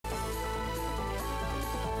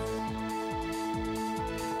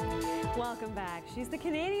Welcome back. She's the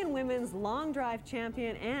Canadian women's long drive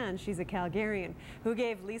champion, and she's a Calgarian who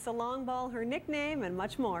gave Lisa Longball her nickname and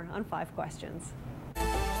much more on 5 Questions.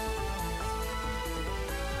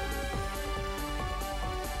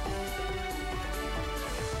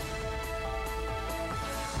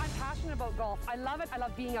 About golf. I love it. I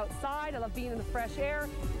love being outside. I love being in the fresh air.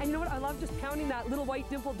 And you know what? I love just pounding that little white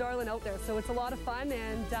dimpled darling out there. So it's a lot of fun,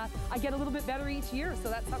 and I get a little bit better each year. So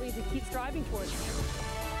that's something to keep striving towards.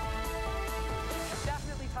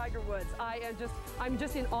 Definitely Tiger Woods. I'm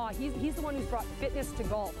just in awe. He's the one who's brought fitness to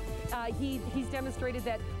golf. He's demonstrated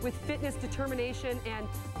that with fitness, determination, and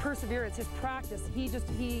perseverance, his practice,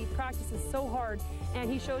 he practices so hard,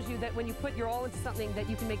 and he shows you that when you put your all into something, that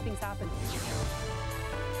you can make things happen.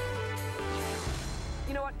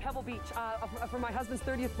 You know what, Pebble Beach, for my husband's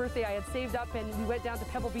 30th birthday, I had saved up and we went down to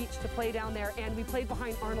Pebble Beach to play down there, and we played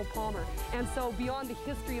behind Arnold Palmer. And so beyond the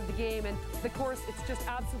history of the game and the course, it's just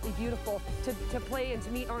absolutely beautiful to play and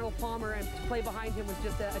to meet Arnold Palmer and to play behind him was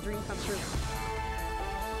just a dream come true.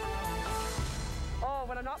 Oh,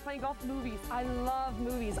 when I'm not playing golf, movies. I love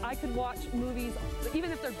movies. I could watch movies,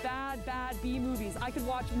 even if they're bad B movies. I could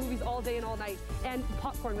watch movies all day and all night. And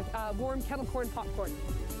popcorn with warm kettle corn popcorn.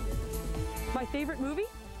 My favorite movie?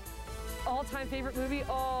 All-time favorite movie?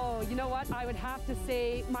 Oh, you know what? I would have to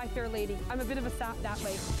say My Fair Lady. I'm a bit of a sap that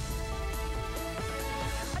way.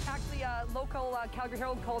 Actually, a local Calgary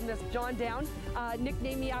Herald columnist, John Down,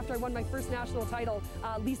 nicknamed me after I won my first national title,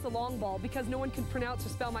 Lisa Longball, because no one could pronounce or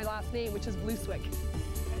spell my last name, which is Vlooswyk.